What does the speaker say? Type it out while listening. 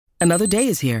Another day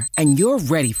is here, and you're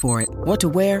ready for it. What to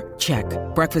wear? Check.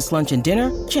 Breakfast, lunch, and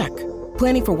dinner? Check.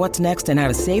 Planning for what's next and how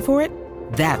to save for it?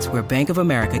 That's where Bank of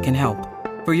America can help.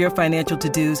 For your financial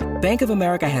to-dos, Bank of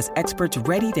America has experts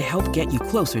ready to help get you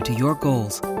closer to your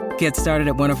goals. Get started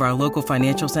at one of our local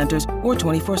financial centers or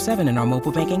 24/7 in our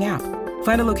mobile banking app.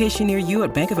 Find a location near you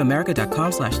at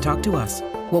bankofamerica.com/talktous.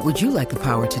 What would you like the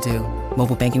power to do?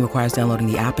 Mobile banking requires downloading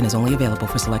the app and is only available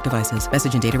for select devices.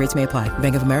 Message and data rates may apply.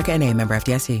 Bank of America N.A., member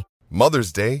FDIC.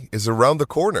 Mother's Day is around the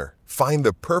corner. Find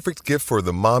the perfect gift for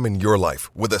the mom in your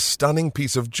life with a stunning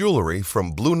piece of jewelry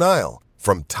from Blue Nile.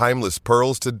 From timeless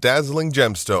pearls to dazzling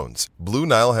gemstones, Blue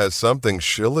Nile has something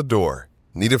she'll adore.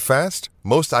 Need it fast?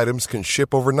 Most items can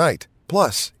ship overnight.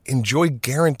 Plus, enjoy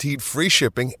guaranteed free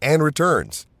shipping and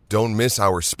returns. Don't miss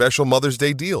our special Mother's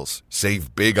Day deals.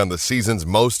 Save big on the season's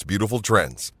most beautiful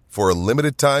trends. For a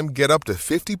limited time, get up to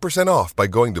 50% off by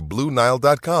going to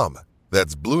BlueNile.com.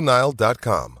 That's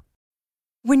BlueNile.com.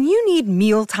 When you need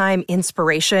mealtime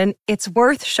inspiration, it's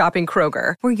worth shopping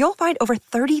Kroger, where you'll find over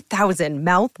 30,000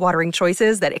 mouth-watering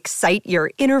choices that excite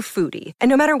your inner foodie. And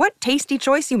no matter what tasty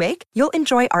choice you make, you'll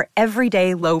enjoy our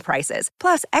everyday low prices,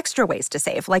 plus extra ways to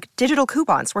save, like digital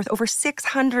coupons worth over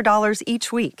 $600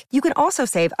 each week. You can also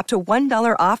save up to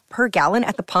 $1 off per gallon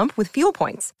at the pump with fuel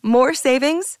points. More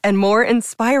savings and more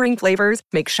inspiring flavors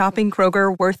make shopping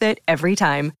Kroger worth it every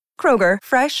time. Kroger,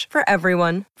 fresh for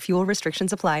everyone. Fuel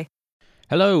restrictions apply.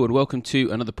 Hello and welcome to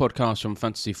another podcast from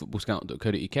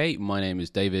fantasyfootballscout.co.uk. My name is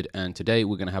David and today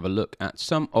we're going to have a look at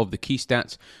some of the key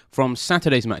stats from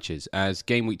Saturday's matches as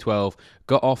Game Week 12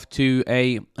 got off to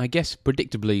a, I guess,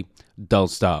 predictably dull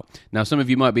start. Now, some of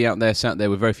you might be out there sat there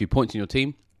with very few points in your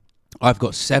team. I've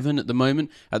got 7 at the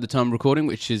moment at the time of recording,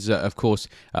 which is, of course,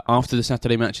 after the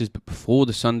Saturday matches but before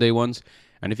the Sunday ones.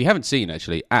 And if you haven't seen,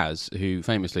 actually, Az, who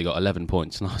famously got 11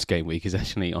 points last game week, is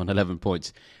actually on 11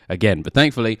 points again. But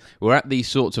thankfully, we're at these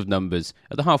sorts of numbers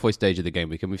at the halfway stage of the game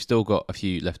week, and we've still got a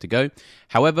few left to go.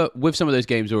 However, with some of those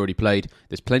games already played,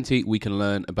 there's plenty we can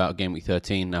learn about game week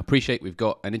 13. Now, appreciate we've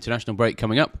got an international break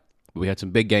coming up. We had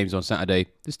some big games on Saturday.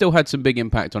 They still had some big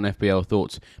impact on FPL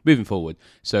thoughts moving forward.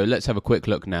 So let's have a quick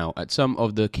look now at some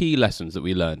of the key lessons that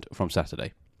we learned from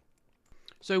Saturday.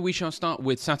 So we shall start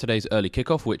with Saturday's early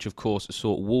kickoff, which of course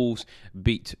saw Wolves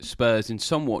beat Spurs in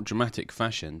somewhat dramatic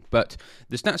fashion. But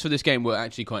the stats for this game were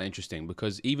actually quite interesting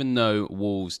because even though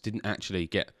Wolves didn't actually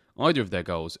get either of their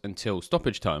goals until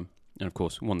stoppage time, and of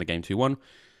course won the game 2-1,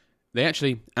 they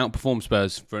actually outperformed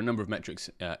Spurs for a number of metrics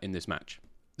in this match.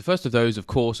 The first of those, of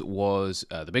course, was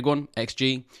the big one,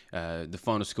 XG. The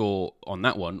final score on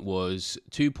that one was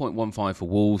 2.15 for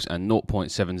Wolves and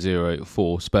 0.70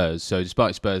 for Spurs. So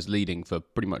despite Spurs leading for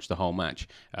pretty much the whole match,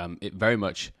 it very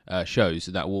much shows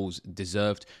that Wolves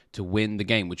deserved to win the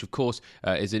game, which of course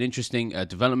is an interesting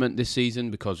development this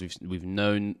season because we've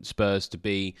known Spurs to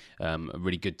be a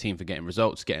really good team for getting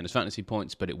results, getting us fantasy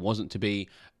points, but it wasn't to be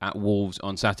at Wolves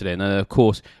on Saturday. And of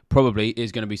course, probably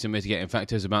is going to be some mitigating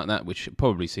factors about that, which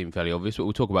probably seem fairly obvious, but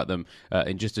we'll talk about them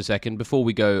in just a second. Before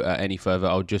we go any further,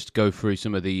 I'll just go through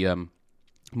some of the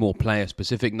more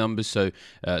player-specific numbers. So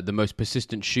the most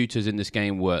persistent shooters in this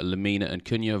game were Lamina and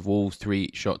Cunha of Wolves,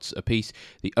 3 shots apiece.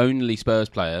 The only Spurs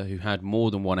player who had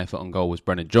more than one effort on goal was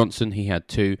Brennan Johnson. He had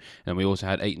 2. And we also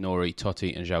had Aït-Nouri,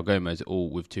 Totti and João Gomez, all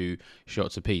with 2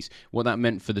 shots apiece. What that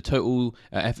meant for the total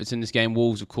efforts in this game,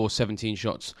 Wolves, of course, 17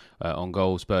 shots on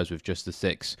goal, Spurs with just the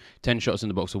 6. 10 shots in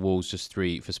the box for Wolves, just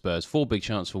 3 for Spurs. 4 big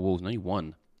chances for Wolves, and only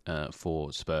 1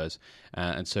 for Spurs.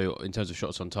 And so in terms of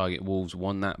shots on target, Wolves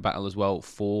won that battle as well,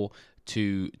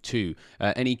 4-2.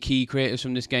 Any key creators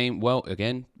from this game? Well,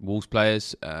 again, Wolves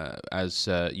players, as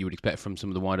you would expect from some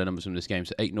of the wider numbers from this game.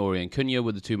 So Aït-Nouri and Cunha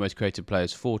were the 2 most creative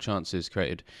players, 4 chances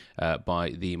created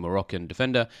by the Moroccan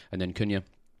defender, and then Cunha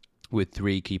with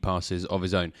 3 key passes of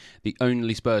his own. The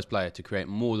only Spurs player to create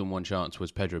more than 1 chance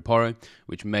was Pedro Porro,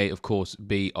 which may, of course,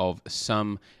 be of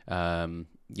some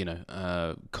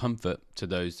comfort to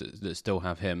those that still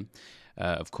have him,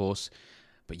 of course.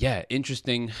 But yeah,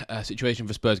 interesting situation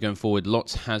for Spurs going forward.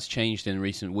 Lots has changed in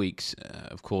recent weeks.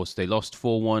 Of course, they lost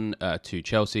 4-1 to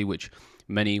Chelsea, which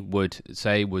many would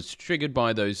say was triggered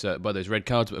by those red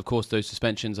cards. But of course, those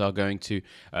suspensions are going to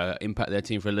impact their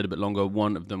team for a little bit longer.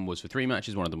 One of them was for 3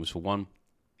 matches, one of them was for 1.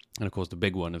 And of course, the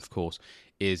big one, of course,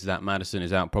 is that Maddison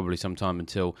is out probably sometime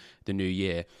until the new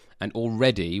year. And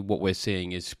already what we're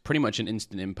seeing is pretty much an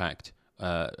instant impact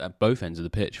at both ends of the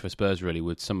pitch for Spurs, really,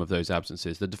 with some of those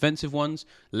absences. The defensive ones,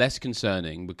 less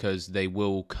concerning because they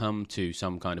will come to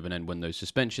some kind of an end when those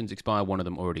suspensions expire. One of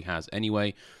them already has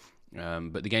anyway.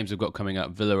 But the games we've got coming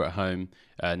up, Villa at home,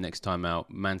 next time out,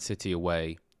 Man City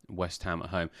away, West Ham at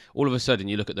home. All of a sudden,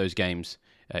 you look at those games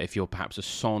if you're perhaps a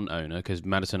Son owner, because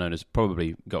Maddison owners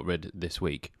probably got rid this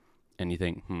week, and you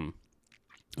think, I'm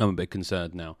a bit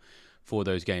concerned now for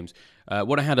those games.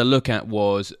 What I had a look at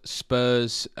was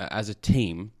Spurs as a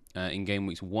team in game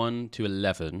weeks 1 to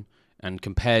 11 and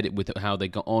compared it with how they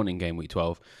got on in game week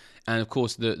 12. And of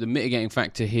course, the mitigating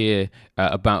factor here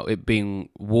about it being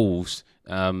Wolves,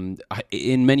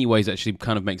 in many ways actually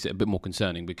kind of makes it a bit more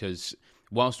concerning, because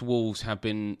whilst Wolves have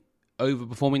been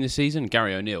overperforming this season,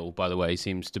 Gary O'Neill, by the way,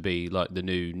 seems to be like the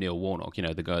new Neil Warnock,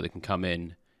 the guy that can come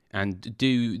in and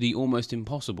do the almost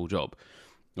impossible job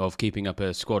of keeping up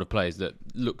a squad of players that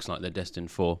looks like they're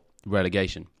destined for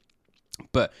relegation.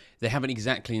 But they haven't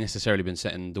exactly necessarily been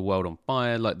setting the world on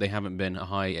fire. Like, they haven't been a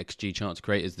high XG chance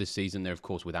creators this season. They're, of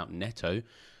course, without Neto,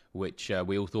 which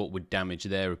we all thought would damage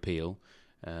their appeal,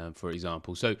 for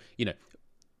example. So,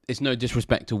 it's no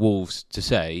disrespect to Wolves to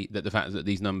say that the fact that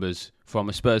these numbers from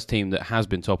a Spurs team that has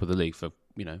been top of the league for,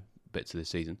 bits of this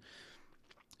season,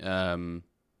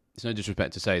 it's no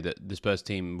disrespect to say that the Spurs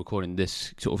team recording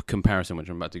this sort of comparison, which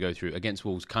I'm about to go through, against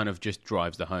Wolves kind of just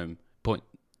drives the point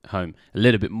home a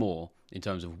little bit more in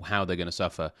terms of how they're going to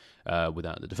suffer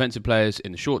without the defensive players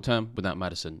in the short term, without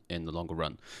Maddison in the longer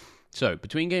run. So,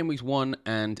 between game weeks 1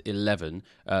 and 11,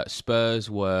 Spurs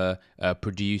were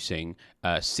producing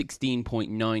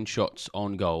 16.9 shots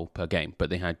on goal per game, but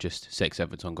they had just 6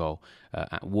 efforts on goal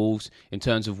at Wolves. In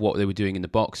terms of what they were doing in the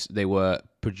box, they were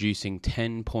producing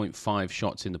 10.5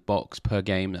 shots in the box per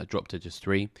game. That dropped to just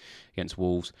 3 against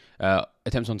Wolves.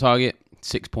 Attempts on target,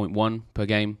 6.1 per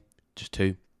game, just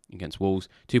 2 against Wolves.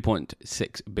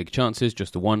 2.6 big chances,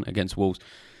 just the 1 against Wolves.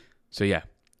 So, yeah.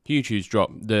 Huge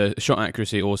drop. The shot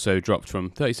accuracy also dropped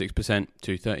from 36%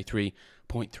 to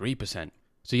 33.3%.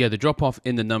 So yeah, the drop-off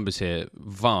in the numbers here,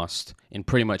 vast in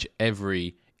pretty much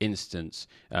every instance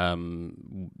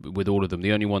with all of them.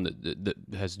 The only one that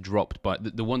has dropped by...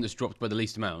 The one that's dropped by the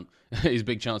least amount is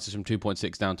big chances from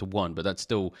 2.6 down to 1, but that's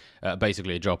still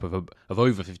basically a drop of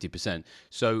over 50%.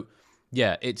 So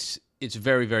yeah, it's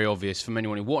very, very obvious from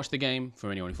anyone who watched the game,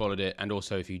 from anyone who followed it, and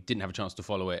also if you didn't have a chance to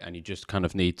follow it and you just kind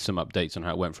of need some updates on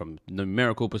how it went from a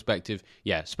numerical perspective.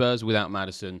 Yeah, Spurs without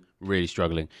Maddison really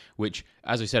struggling, which,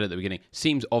 as I said at the beginning,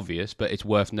 seems obvious, but it's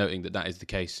worth noting that is the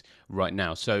case right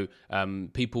now. So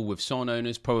people with Son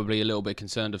owners probably a little bit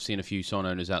concerned. I've seen a few Son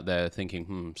owners out there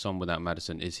thinking, Son without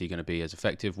Maddison, is he going to be as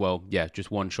effective? Well, yeah, just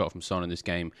one shot from Son in this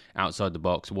game outside the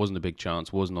box. Wasn't a big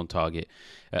chance, wasn't on target.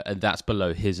 And that's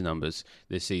below his numbers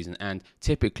this season. And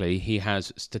typically, he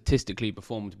has statistically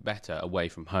performed better away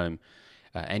from home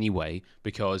anyway,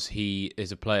 because he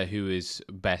is a player who is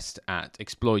best at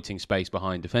exploiting space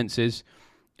behind defences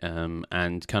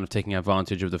and kind of taking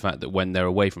advantage of the fact that when they're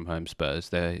away from home, Spurs,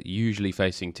 they're usually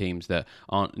facing teams that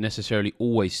aren't necessarily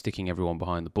always sticking everyone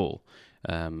behind the ball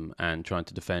and trying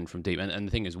to defend from deep. And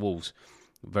the thing is, Wolves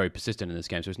very persistent in this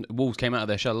game. So Wolves came out of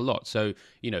their shell a lot. So,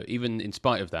 even in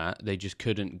spite of that, they just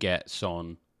couldn't get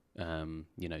Son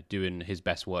doing his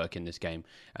best work in this game,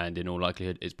 and in all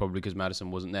likelihood it's probably because Maddison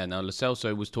wasn't there. Now, Lo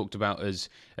Celso was talked about as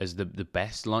the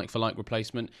best like-for-like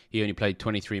replacement. He only played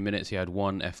 23 minutes, he had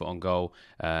 1 effort on goal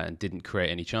and didn't create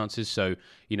any chances, so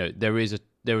there is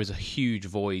a huge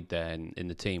void there in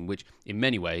the team, which in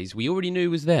many ways we already knew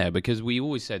was there, because we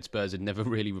always said Spurs had never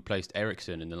really replaced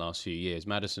Eriksen in the last few years.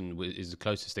 Maddison is the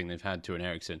closest thing they've had to an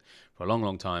Eriksen for a long,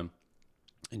 long time.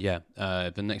 Yeah,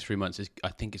 the next 3 months, I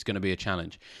think it's going to be a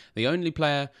challenge. The only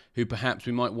player who perhaps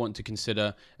we might want to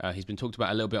consider, he's been talked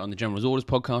about a little bit on the General's Orders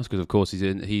podcast, because of course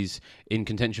he's in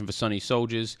contention for Sonny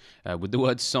Soldiers, with the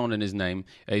word Son in his name,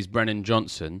 is Brennan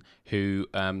Johnson, who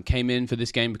came in for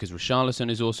this game because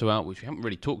Richarlison is also out, which we haven't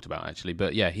really talked about actually,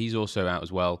 but yeah, he's also out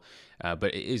as well.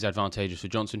 But it is advantageous for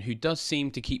Johnson, who does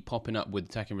seem to keep popping up with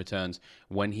attacking returns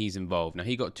when he's involved. Now,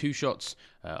 he got 2 shots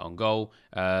on goal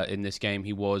in this game.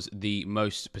 He was the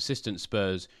most persistent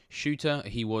Spurs shooter.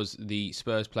 He was the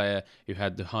Spurs player who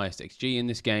had the highest XG in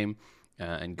this game.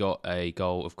 And got a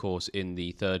goal, of course, in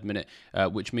the 3rd minute,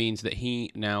 which means that he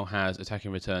now has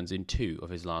attacking returns in 2 of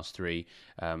his last 3.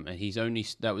 And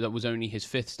that was only his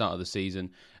 5th start of the season.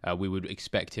 We would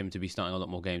expect him to be starting a lot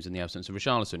more games in the absence of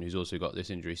Richarlison, who's also got this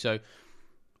injury. So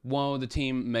while the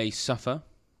team may suffer,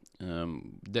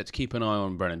 let's keep an eye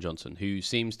on Brennan Johnson, who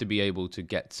seems to be able to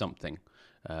get something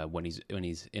when he's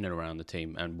in and around the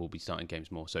team, and will be starting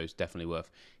games more. So it's definitely worth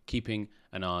keeping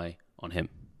an eye on him.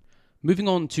 Moving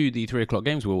on to the 3 o'clock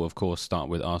games, we'll of course start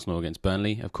with Arsenal against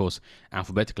Burnley. Of course,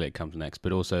 alphabetically it comes next,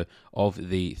 but also of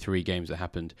the 3 games that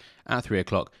happened at 3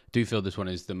 o'clock, do feel this one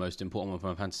is the most important one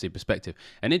from a fantasy perspective.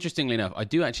 And interestingly enough, I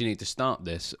do actually need to start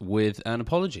this with an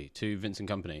apology to Vincent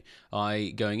Kompany.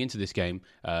 I, going into this game,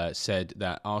 said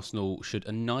that Arsenal should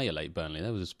annihilate Burnley.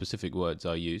 Those were specific words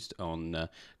I used on a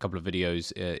couple of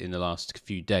videos in the last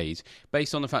few days,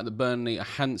 based on the fact that Burnley, I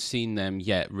hadn't seen them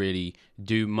yet really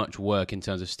do much work in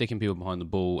terms of sticking people behind the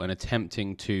ball and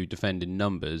attempting to defend in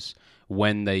numbers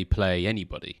when they play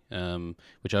anybody,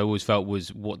 which I always felt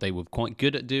was what they were quite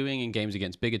good at doing in games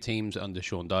against bigger teams under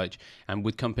Sean Dyche, and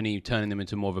with Kompany turning them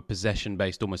into more of a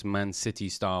possession-based, almost Man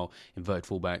City-style inverted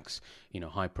fullbacks,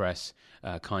 high press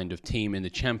kind of team in the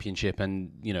Championship,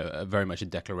 and very much a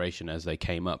declaration as they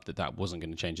came up that wasn't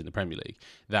going to change in the Premier League.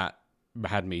 That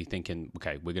had me thinking,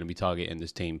 okay, we're going to be targeting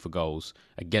this team for goals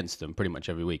against them pretty much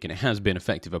every week. And it has been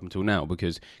effective up until now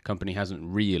because Kompany hasn't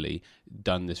really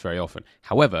done this very often.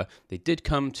 However, they did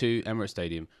come to Emirates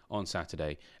Stadium on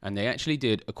Saturday and they actually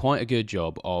did quite a good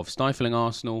job of stifling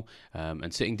Arsenal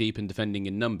and sitting deep and defending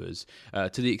in numbers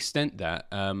to the extent that,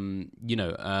 most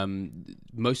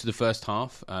of the first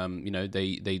half,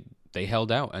 they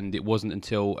held out, and it wasn't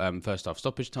until first half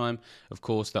stoppage time, of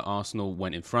course, that Arsenal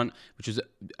went in front, which was,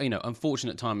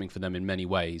 unfortunate timing for them in many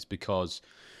ways because,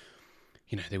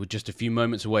 they were just a few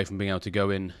moments away from being able to go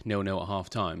in 0-0 at half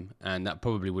time, and that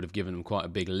probably would have given them quite a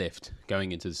big lift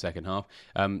going into the second half.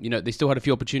 They still had a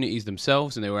few opportunities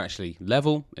themselves, and they were actually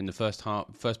level in the first part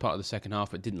of the second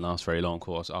half. It didn't last very long, of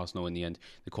course. Arsenal, in the end,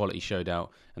 the quality showed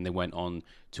out, and they went on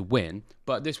to win.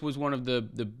 But this was one of the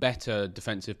better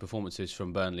defensive performances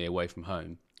from Burnley away from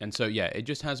home. And so, it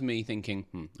just has me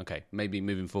thinking, okay, maybe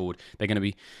moving forward, they're going to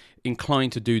be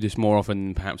inclined to do this more often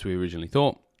than perhaps we originally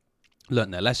thought.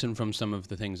 Learned their lesson from some of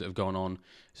the things that have gone on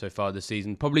so far this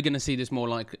season. Probably going to see this more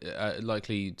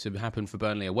likely to happen for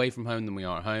Burnley away from home than we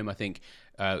are at home. I think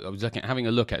I was having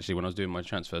a look actually when I was doing my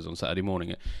transfers on Saturday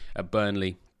morning at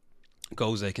Burnley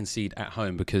goals they concede at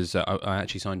home, because I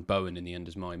actually signed Bowen in the end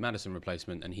as my Maddison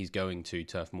replacement, and he's going to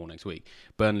Turf Moor next week.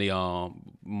 Burnley are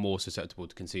more susceptible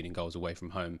to conceding goals away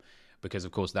from home because,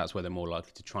 of course, that's where they're more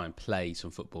likely to try and play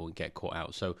some football and get caught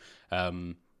out. So,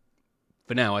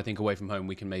 for now, I think away from home,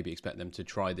 we can maybe expect them to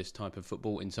try this type of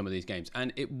football in some of these games.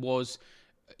 And it was,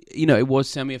 it was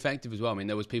semi-effective as well. I mean,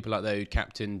 there was people out there who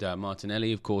captained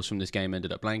Martinelli, of course, from this game,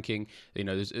 ended up blanking.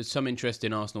 There's some interest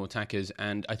in Arsenal attackers,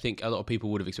 and I think a lot of people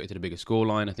would have expected a bigger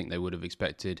scoreline. I think they would have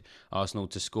expected Arsenal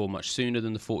to score much sooner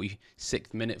than the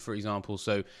 46th minute, for example.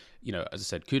 So, as I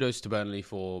said, kudos to Burnley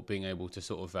for being able to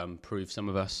sort of prove some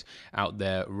of us out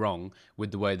there wrong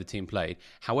with the way the team played.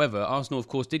 However, Arsenal, of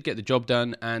course, did get the job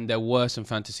done, and there were some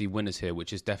fantasy winners here,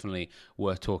 which is definitely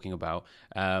worth talking about.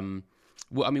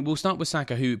 We'll start with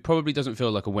Saka, who probably doesn't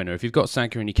feel like a winner. If you've got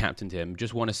Saka and you captained him,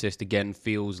 just one assist again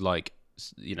feels like,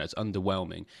 it's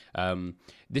underwhelming.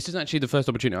 This is actually the first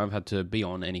opportunity I've had to be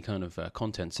on any kind of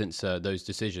content since those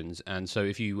decisions. And so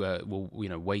if you were,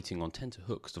 waiting on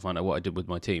tenterhooks to find out what I did with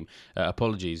my team,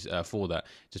 apologies for that.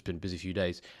 Just been a busy few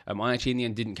days. I actually, in the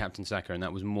end, didn't captain Saka, and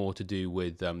that was more to do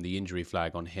with the injury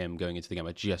flag on him going into the game.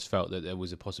 I just felt that there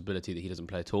was a possibility that he doesn't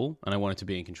play at all, and I wanted to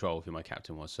be in control of who my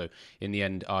captain was. So in the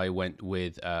end, I went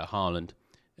with Haaland,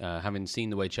 having seen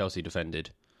the way Chelsea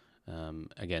defended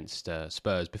against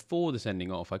Spurs before the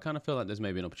sending off. I kind of feel like there's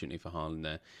maybe an opportunity for Haaland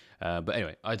there. But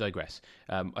anyway, I digress.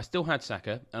 I still had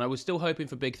Saka, and I was still hoping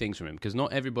for big things from him because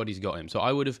not everybody's got him. So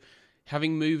I would have,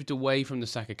 having moved away from the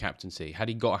Saka captaincy, had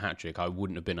he got a hat-trick, I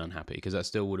wouldn't have been unhappy because that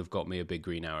still would have got me a big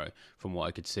green arrow from what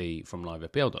I could see from live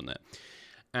FPL.net.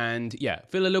 And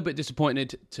feel a little bit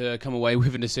disappointed to come away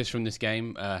with an assist from this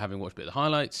game, having watched a bit of the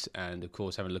highlights and, of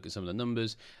course, having a look at some of the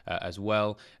numbers as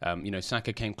well.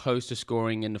 Saka came close to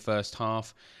scoring in the first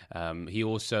half. He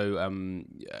also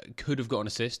could have got an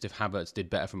assist if Havertz did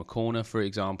better from a corner, for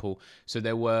example. So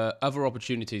there were other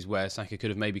opportunities where Saka could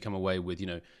have maybe come away with,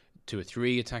 2 or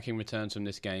 3 attacking returns from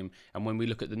this game. And when we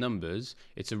look at the numbers,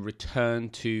 it's a return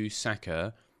to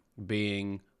Saka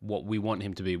being what we want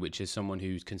him to be, which is someone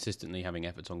who's consistently having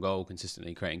efforts on goal,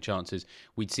 consistently creating chances.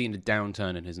 We'd seen a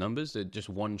downturn in his numbers, just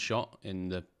one shot in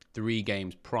the 3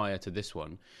 games prior to this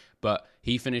one. But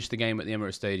he finished the game at the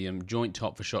Emirates Stadium, joint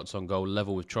top for shots on goal,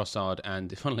 level with Trossard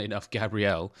and, funnily enough,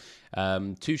 Gabriel.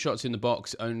 2 shots in the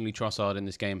box. Only Trossard in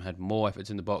this game had more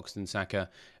efforts in the box than Saka.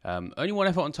 Only 1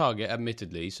 effort on target,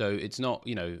 admittedly. So it's not,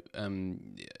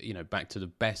 back to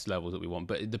the best levels that we want.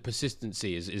 But the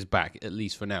persistency is back, at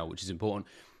least for now, which is important.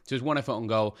 So it was one effort on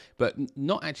goal, but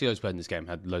not actually those players in this game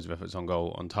had loads of efforts on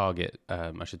goal, on target,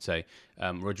 I should say.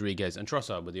 Rodriguez and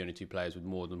Trossard were the only two players with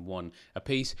more than one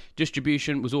apiece.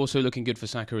 Distribution was also looking good for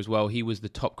Saka as well. He was the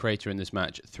top creator in this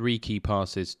match. 3 key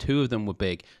passes, 2 of them were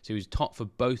big, so he was top for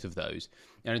both of those.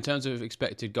 And in terms of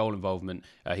expected goal involvement,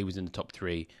 he was in the top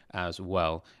 3 as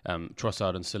well.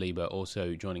 Trossard and Saliba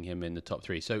also joining him in the top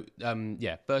 3. So,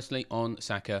 firstly on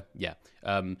Saka,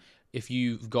 if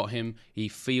you've got him, he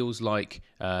feels like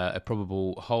a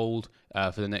probable hold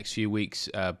for the next few weeks.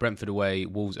 Brentford away,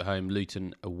 Wolves at home,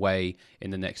 Luton away in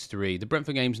the next 3. The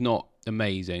Brentford game's not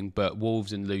amazing, but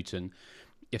Wolves and Luton,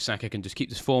 if Saka can just keep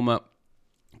this form up,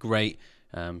 great.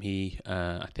 He,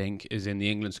 I think, is in the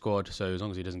England squad, so as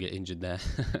long as he doesn't get injured there.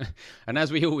 And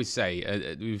as we always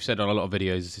say, we've said on a lot of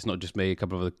videos, it's not just me, a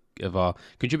couple of our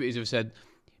contributors have said,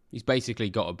 he's basically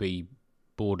got to be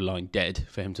borderline dead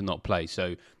for him to not play.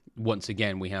 So once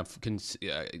again, we have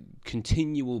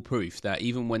continual proof that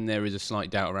even when there is a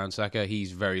slight doubt around Saka,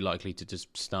 he's very likely to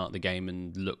just start the game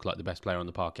and look like the best player on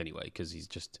the park anyway, because he's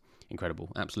just incredible,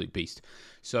 absolute beast.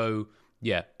 So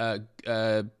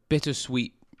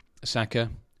bittersweet Saka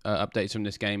updates from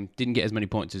this game. Didn't get as many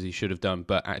points as he should have done,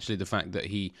 but actually the fact that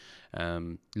he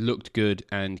looked good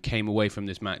and came away from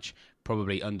this match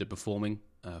probably underperforming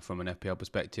from an FPL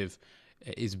perspective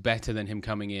is better than him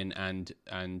coming in and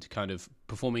kind of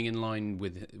performing in line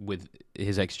with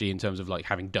his XG in terms of like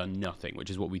having done nothing, which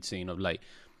is what we'd seen of late.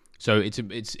 So it's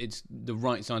the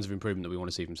right signs of improvement that we want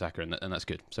to see from Saka, and that's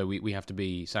good. So we have to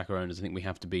be Saka owners. I think we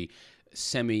have to be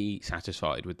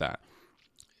semi-satisfied with that.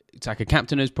 Saka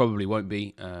captainers probably won't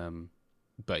be,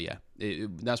 but yeah,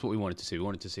 that's what we wanted to see. We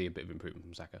wanted to see a bit of improvement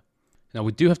from Saka. Now,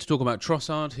 we do have to talk about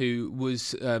Trossard, who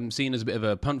was seen as a bit of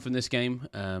a punt from this game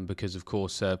because, of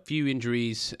course, a few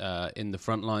injuries in the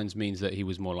front lines means that he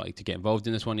was more likely to get involved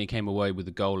in this one. He came away with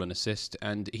a goal and assist,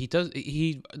 and he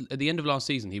at the end of last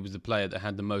season, he was the player that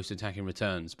had the most attacking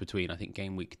returns between, I think,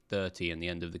 Gameweek 30 and the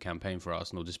end of the campaign for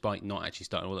Arsenal, despite not actually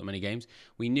starting all that many games.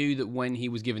 We knew that when he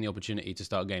was given the opportunity to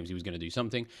start games, he was going to do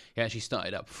something. He actually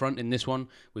started up front in this one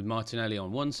with Martinelli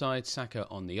on one side, Saka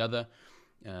on the other.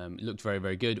 Looked very,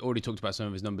 very good. Already talked about some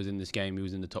of his numbers in this game. He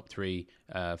was in the top 3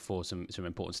 for some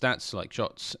important stats like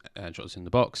shots in the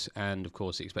box, and of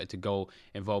course expected goal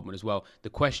involvement as well.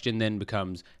 The question then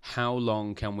becomes, how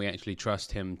long can we actually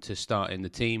trust him to start in the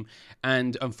team?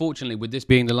 And unfortunately, with this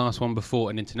being the last one before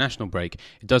an international break,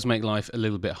 it does make life a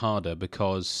little bit harder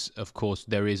because, of course,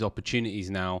 there is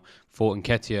opportunities now for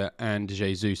Nketiah and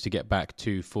Jesus to get back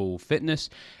to full fitness.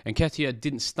 Nketiah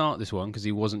didn't start this one because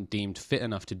he wasn't deemed fit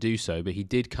enough to do so, but he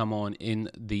did come on in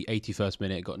the 81st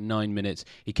minute, got 9 minutes.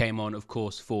 He came on, of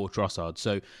course, for Trossard.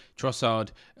 So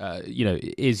Trossard,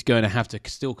 is going to have to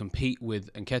still compete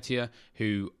with Nketiah,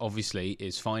 who obviously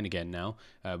is fine again now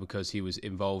because he was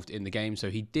involved in the game. So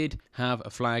he did have a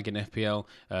flag in FPL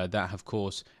that, of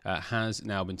course, has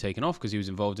now been taken off because he was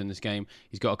involved in this game.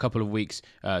 He's got a couple of weeks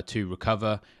to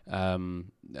recover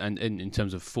and in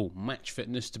terms of full match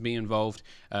fitness to be involved.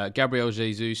 Gabriel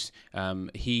Jesus,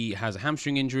 he has a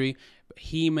hamstring injury.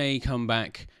 He may come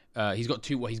back. He's got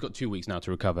 2 weeks now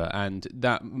to recover, and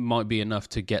that might be enough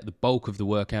to get the bulk of the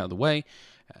work out of the way.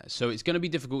 So it's going to be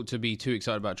difficult to be too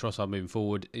excited about Trossard moving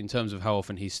forward in terms of how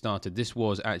often he's started. This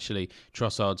was actually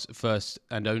Trossard's first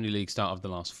and only league start of the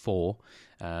last 4,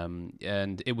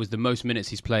 and it was the most minutes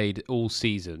he's played all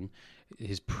season.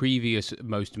 His previous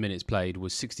most minutes played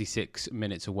was 66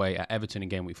 minutes away at Everton in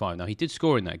Game Week 5. Now, he did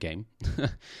score in that game.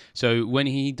 So when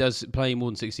he does play more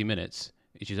than 60 minutes,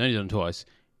 which he's only done twice,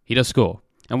 he does score.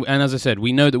 And as I said,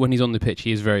 we know that when he's on the pitch,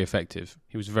 he is very effective.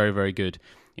 He was very, very good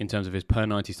in terms of his per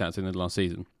 90 stats in the last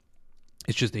season.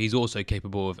 It's just that he's also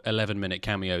capable of 11-minute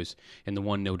cameos in the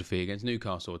 1-0 defeat against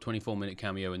Newcastle, a 24-minute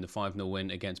cameo in the 5-0 win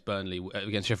against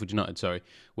Sheffield United,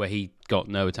 where he got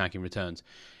no attacking returns.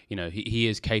 You know, he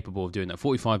is capable of doing that.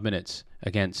 45 minutes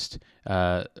against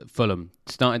Fulham.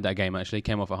 Started that game, actually.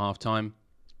 Came off at half-time.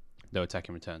 No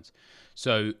attacking returns.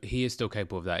 So he is still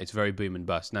capable of that. It's very boom and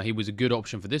bust. Now, he was a good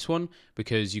option for this one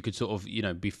because you could sort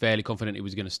of, be fairly confident he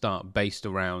was going to start based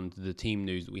around the team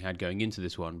news that we had going into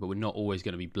this one, but we're not always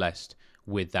going to be blessed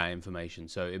with that information.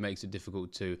 So it makes it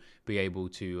difficult to be able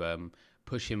to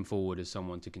push him forward as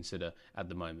someone to consider at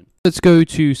the moment. Let's go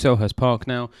to Selhurst Park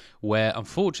now, where,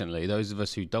 unfortunately, those of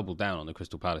us who doubled down on the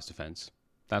Crystal Palace defence,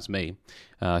 that's me.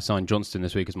 I signed Johnston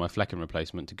this week as my Flecken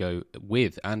replacement to go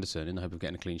with Anderson in the hope of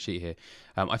getting a clean sheet here.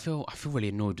 I feel really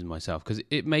annoyed with myself because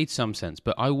it made some sense,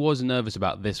 but I was nervous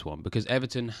about this one because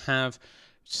Everton have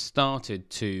started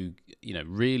to,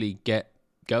 really get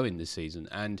going this season,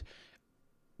 and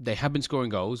they have been scoring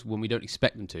goals when we don't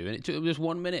expect them to. And it took them just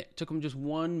 1 minute. It took them just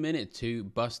 1 minute to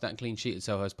bust that clean sheet at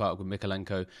Selhurst Park with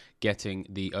Mykolenko getting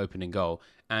the opening goal.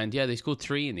 And yeah, they scored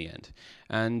 3 in the end.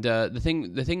 And the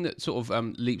thing that sort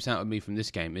of leaps out at me from this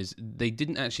game is they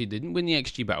didn't win the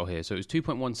XG battle here. So it was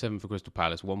 2.17 for Crystal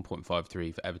Palace,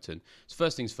 1.53 for Everton. So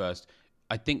first things first,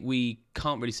 I think we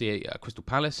can't really see Crystal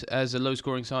Palace as a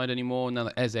low-scoring side anymore now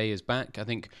that Eze is back. I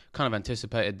think kind of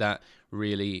anticipated that,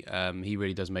 really. He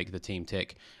really does make the team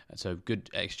tick. So good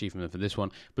XG from them for this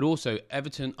one. But also,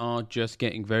 Everton are just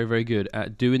getting very, very good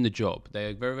at doing the job. They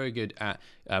are very, very good at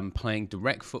playing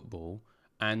direct football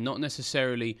and not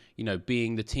necessarily,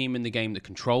 being the team in the game that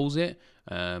controls it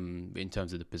in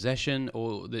terms of the possession,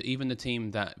 or even the team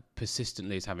that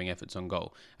persistently is having efforts on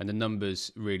goal. And the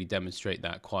numbers really demonstrate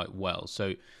that quite well.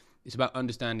 So it's about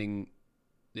understanding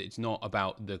it's not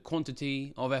about the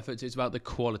quantity of efforts, it's about the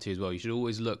quality as well. You should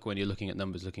always look, when you're looking at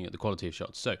numbers, looking at the quality of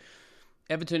shots. So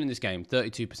Everton in this game,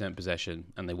 32%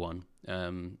 possession, and they won.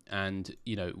 And,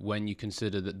 when you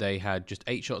consider that they had just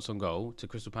 8 shots on goal to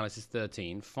Crystal Palace's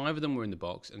 13, 5 of them were in the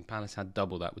box, and Palace had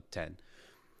double that with 10.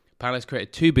 Palace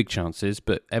created 2 big chances,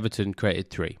 but Everton created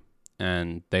 3,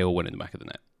 and they all went in the back of the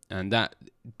net. And that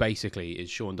basically is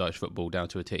Sean Dyche football down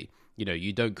to a T.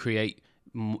 You don't create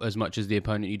as much as the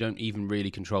opponent. You don't even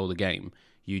really control the game.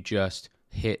 You just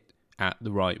hit at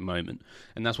the right moment.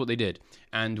 And that's what they did.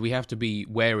 And we have to be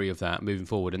wary of that moving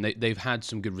forward. And they've had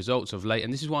some good results of late.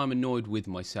 And this is why I'm annoyed with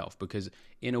myself, because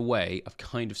in a way, I've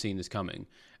kind of seen this coming.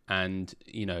 And,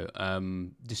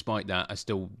 despite that, I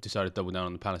still decided to double down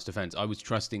on the Palace defence. I was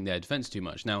trusting their defence too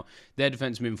much. Now, their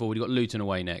defence moving forward, you've got Luton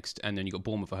away next, and then you've got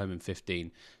Bournemouth at home in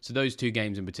 15. So those 2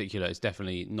 games in particular, it's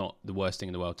definitely not the worst thing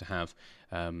in the world to have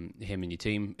him in your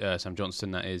team. Sam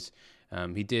Johnstone, that is.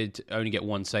 He did only get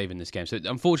 1 save in this game. So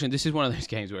unfortunately, this is one of those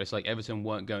games where it's like Everton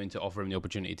weren't going to offer him the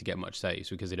opportunity to get much saves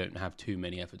because they don't have too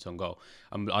many efforts on goal.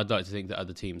 I'd like to think that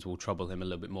other teams will trouble him a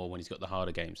little bit more when he's got the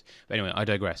harder games. But anyway, I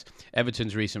digress.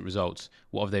 Everton's recent results,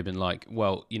 what have they been like?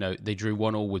 Well, they drew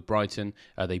 1-1 with Brighton.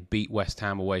 They beat West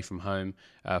Ham away from home,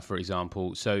 for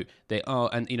example. So they are,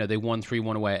 and they won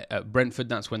 3-1 away at Brentford.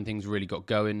 That's when things really got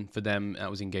going for them.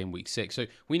 That was in game week 6. So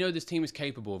we know this team is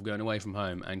capable of going away from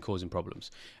home and causing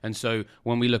problems. And so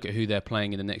when we look at who they're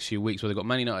playing in the next few weeks, well, they've got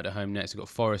Man United at home next, they've got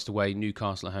Forest away,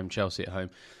 Newcastle at home, Chelsea at home.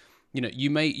 You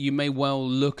may well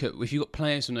look at, if you've got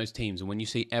players from those teams, and when you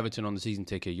see Everton on the season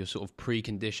ticket, you're sort of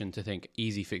preconditioned to think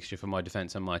easy fixture for my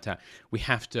defence and my attack. We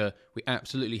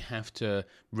absolutely have to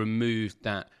remove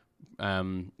that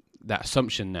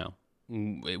assumption now.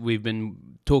 We've been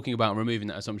talking about removing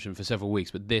that assumption for several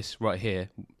weeks, but this right here,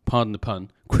 pardon the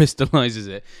pun, crystallises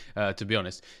it, to be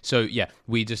honest. So, yeah,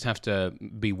 we just have to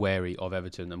be wary of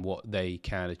Everton and what they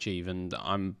can achieve. And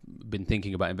I've been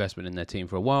thinking about investment in their team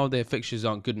for a while. Their fixtures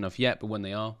aren't good enough yet, but when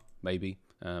they are, maybe.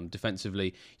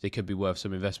 Defensively, they could be worth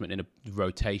some investment in a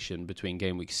rotation between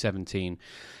game week 17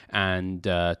 and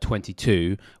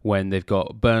 22, when they've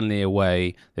got Burnley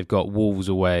away, they've got Wolves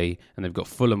away, and they've got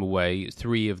Fulham away.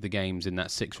 3 of the games in that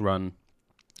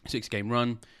 6-game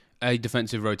run. A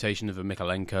defensive rotation of a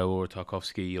Mykolenko or a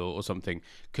Tarkowski or something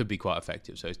could be quite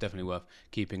effective. So it's definitely worth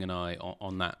keeping an eye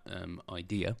on that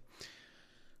idea.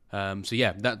 So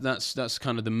yeah, that's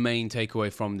kind of the main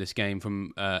takeaway from this game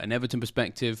from an Everton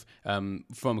perspective.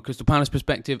 From a Crystal Palace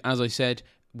perspective, as I said,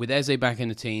 with Eze back in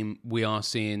the team, we are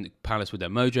seeing Palace with their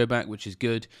mojo back, which is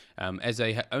good.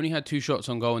 Eze only had 2 shots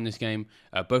on goal in this game.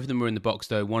 Both of them were in the box,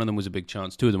 though. One of them was a big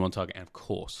chance, 2 of them on target, and of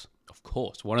course,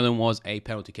 one of them was a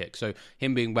penalty kick. So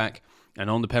him being back and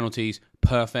on the penalties,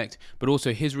 perfect. But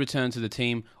also his return to the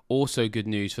team, also good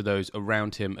news for those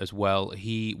around him as well.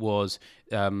 He was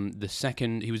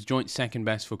joint second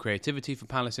best for creativity for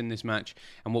Palace in this match.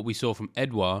 And what we saw from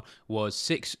Edouard was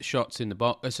 6 shots in the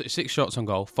box, 6 shots on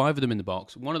goal, 5 of them in the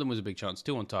box. One of them was a big chance,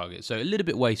 2 on target. So a little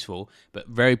bit wasteful, but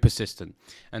very persistent.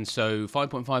 And so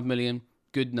 5.5 million.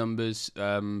 Good numbers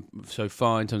so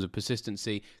far in terms of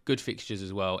persistency. Good fixtures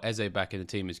as well. Eze back in the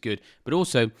team is good. But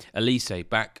also, Elise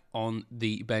back on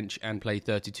the bench and played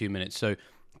 32 minutes. So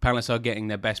Palace are getting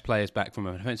their best players back from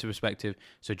a defensive perspective.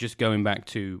 So just going back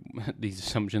to these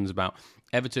assumptions about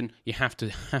Everton, you have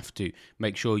to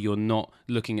make sure you're not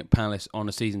looking at Palace on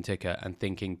a season ticker and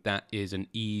thinking that is an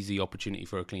easy opportunity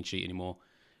for a clean sheet anymore.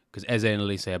 Because Eze and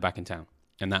Elise are back in town.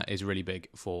 And that is really big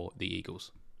for the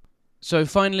Eagles. So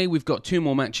finally, we've got two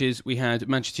more matches. We had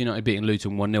Manchester United beating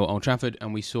Luton 1-0 at Old Trafford,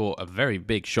 and we saw a very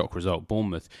big shock result.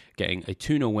 Bournemouth getting a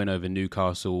 2-0 win over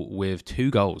Newcastle with 2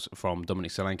 goals from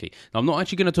Dominic Solanke. Now, I'm not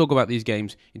actually going to talk about these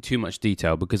games in too much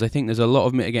detail because I think there's a lot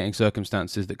of mitigating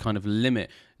circumstances that kind of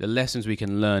limit the lessons we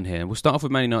can learn here. We'll start off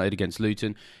with Man United against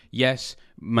Luton. Yes,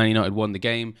 Man United won the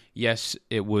game. Yes,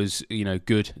 it was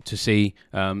good to see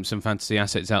some fantasy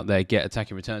assets out there get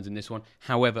attacking returns in this one.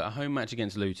 However, a home match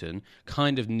against Luton,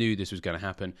 kind of knew this was going to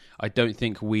happen. I don't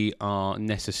think we are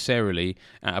necessarily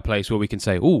at a place where we can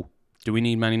say, do we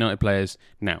need Man United players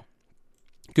now?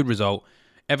 Good result.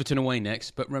 Everton away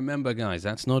next, but remember, guys,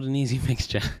 that's not an easy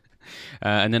fixture.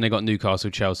 And then they got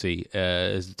Newcastle, Chelsea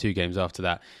as the 2 games after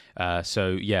that.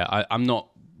 I'm not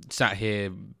sat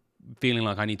here feeling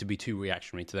like I need to be too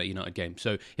reactionary to that United game.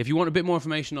 So if you want a bit more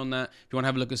information on that, if you want to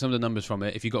have a look at some of the numbers from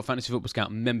it, if you've got Fantasy Football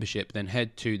Scout membership, then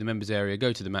head to the members area,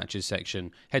 go to the matches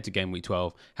section, head to Gameweek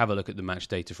 12, have a look at the match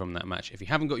data from that match. If you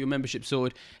haven't got your membership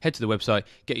sorted, head to the website,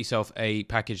 get yourself a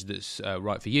package that's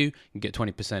right for you, and get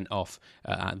 20% off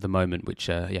at the moment, which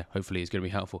hopefully is going to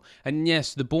be helpful. And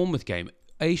yes, the Bournemouth game,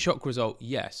 a shock result,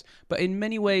 yes, but in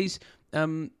many ways,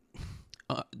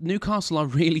 Newcastle are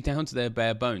really down to their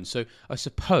bare bones. So I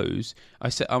suppose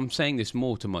I'm saying this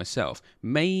more to myself.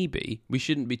 Maybe we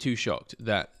shouldn't be too shocked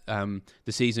that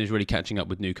the season is really catching up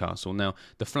with Newcastle. Now,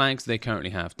 the flags they currently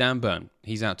have: Dan Burn,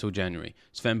 he's out till January.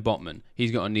 Sven Botman,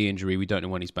 he's got a knee injury. We don't know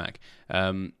when he's back.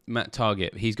 Matt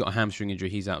Targett, he's got a hamstring injury.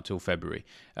 He's out till February.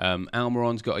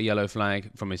 Almiron's got a yellow flag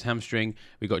from his hamstring.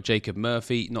 We've got Jacob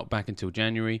Murphy, not back until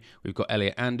January. We've got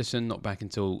Elliot Anderson, not back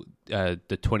until the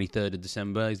 23rd of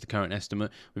December is the current estimate.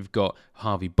 We've got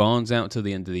Harvey Barnes out till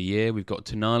the end of the year. We've got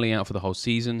Tonali out for the whole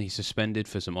season. He's suspended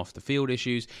for some off-the-field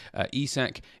issues.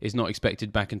 Isak is not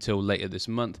expected back until later this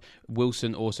month.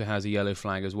 Wilson also has a yellow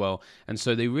flag as well. And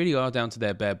so they really are down to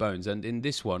their bare bones. And in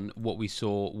this one, what we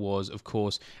saw was, of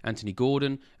course, Anthony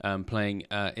Gordon playing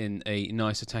in a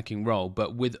nice attacking role.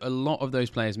 But with a lot of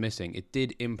those players missing, it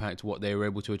did impact what they were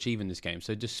able to achieve in this game.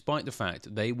 So despite the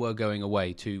fact they were going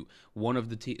away to one of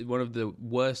the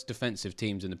worst defensive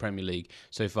teams in the Premier League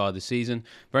so far this season,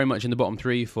 very much in the bottom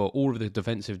 3 for all of the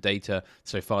defensive data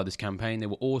so far this campaign. They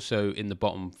were also in the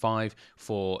bottom 5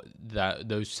 for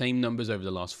those same numbers over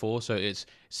the last 4. So it's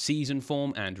season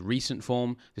form and recent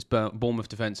form. This Bournemouth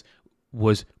defence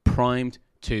was primed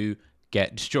to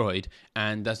get destroyed,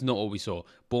 and that's not what we saw.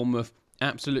 Bournemouth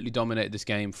absolutely dominated this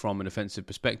game from an offensive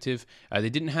perspective. They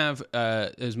didn't have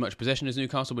as much possession as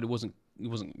Newcastle, but it wasn't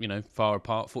far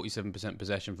apart. 47%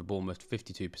 possession for Bournemouth,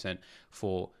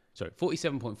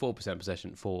 47.4%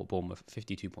 possession for Bournemouth,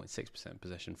 52.6%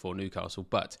 possession for Newcastle.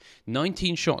 But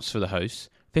 19 shots for the hosts,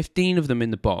 15 of them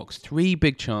in the box, 3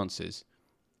 big chances,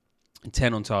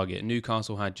 10 on target.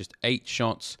 Newcastle had just 8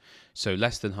 shots, so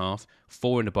less than half,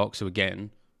 4 in the box. So again,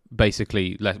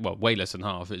 basically, way less than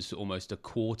half. It's almost a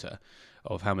quarter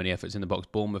of how many efforts in the box.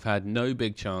 Bournemouth had no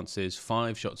big chances,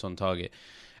 5 shots on target.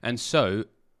 And so,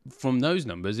 from those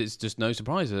numbers, it's just no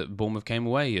surprise that Bournemouth came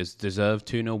away as deserved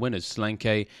 2-0 winners.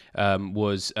 Solanke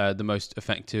was the most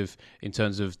effective in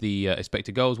terms of the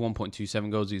expected goals,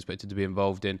 1.27 goals he expected to be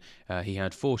involved in. He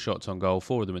had 4 shots on goal,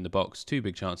 4 of them in the box, 2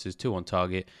 big chances, 2 on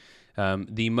target.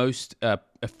 The most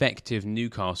effective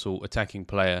Newcastle attacking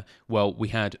player, well, we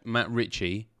had Matt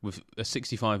Ritchie with a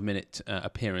 65-minute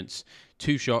appearance,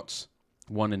 2 shots,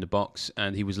 1 in the box,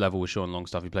 and he was level with Sean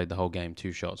Longstaff. He played the whole game,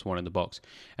 2 shots, 1 in the box.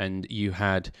 And you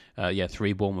had,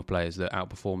 3 Bournemouth players that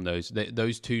outperformed those.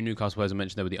 Those 2 Newcastle players I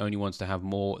mentioned, they were the only ones to have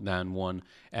more than 1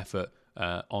 effort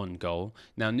on goal.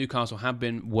 Now, Newcastle have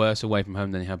been worse away from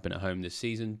home than they have been at home this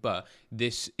season, but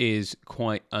this is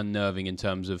quite unnerving in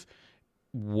terms of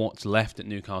what's left at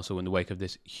Newcastle in the wake of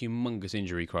this humongous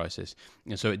injury crisis.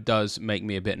 And so it does make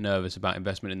me a bit nervous about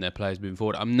investment in their players moving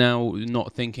forward. I'm now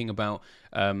not thinking about...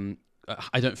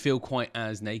 I don't feel quite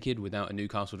as naked without a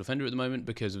Newcastle defender at the moment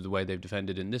because of the way they've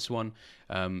defended in this one.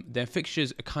 Their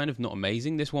fixtures are kind of not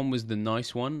amazing. This one was the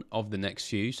nice one of the next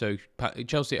few. So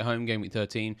Chelsea at home, game week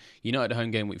 13. United at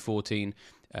home, game week 14.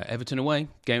 Everton away,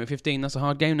 game week 15. That's a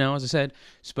hard game now, as I said.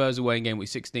 Spurs away in game week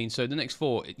 16. So the next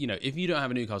 4, if you don't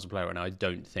have a Newcastle player right now, I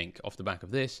don't think off the back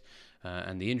of this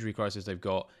and the injury crisis they've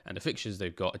got and the fixtures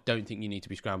they've got, I don't think you need to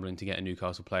be scrambling to get a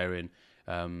Newcastle player in.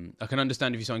 I can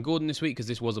understand if you sign Gordon this week because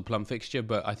this was a plum fixture,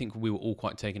 but I think we were all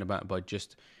quite taken aback by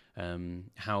just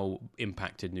how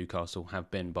impacted Newcastle have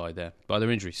been by their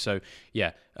injuries. So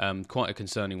yeah, quite a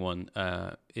concerning one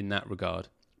in that regard.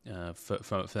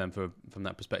 For them from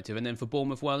that perspective. And then for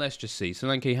Bournemouth, well, let's just see.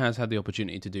 Solanke has had the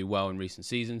opportunity to do well in recent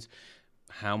seasons.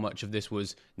 how much of this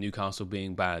was Newcastle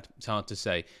being bad? It's hard to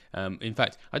say. In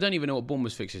fact, I don't even know what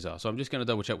Bournemouth's fixtures are, so I'm just going to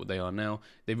double check what they are now.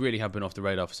 They really have been off the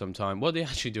radar for some time. Well, they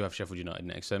actually do have Sheffield United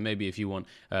next, so maybe if you want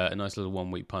a nice little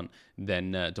 1 week punt,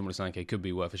 then Dominic Solanke could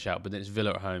be worth a shout. But then it's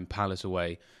Villa at home, Palace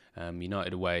away,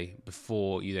 United away,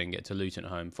 before you then get to Luton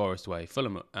at home, Forest away,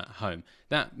 Fulham at home.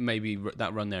 That maybe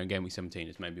that run there in Game Week 17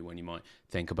 is maybe when you might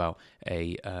think about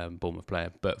a Bournemouth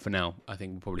player. But for now, I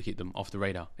think we'll probably keep them off the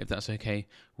radar, if that's okay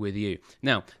with you.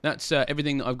 Now, that's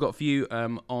everything that I've got for you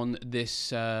on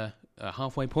this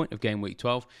halfway point of Game Week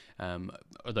 12.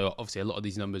 Although obviously a lot of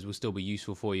these numbers will still be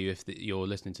useful for you if you're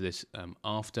listening to this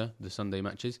after the Sunday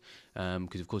matches,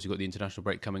 because of course you've got the international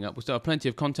break coming up. We'll still have plenty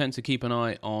of content, so keep an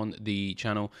eye on the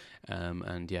channel,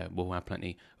 and yeah, we'll have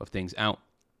plenty of things out.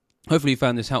 Hopefully you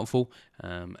found this helpful,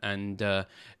 and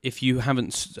if you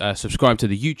haven't subscribed to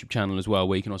the YouTube channel as well,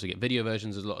 where you can also get video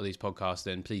versions of a lot of these podcasts,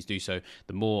 then please do so.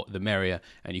 The more, the merrier,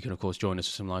 and you can of course join us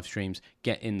for some live streams,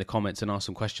 get in the comments and ask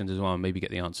some questions as well, and maybe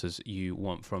get the answers you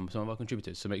want from some of our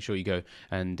contributors. So make sure you go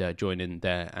and join in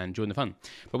there and join the fun.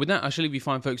 But with that, I shall leave you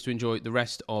fine, folks, to enjoy the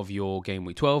rest of your Game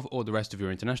Week 12 or the rest of your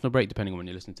international break, depending on when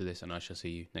you listen to this, and I shall see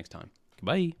you next time.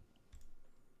 Goodbye.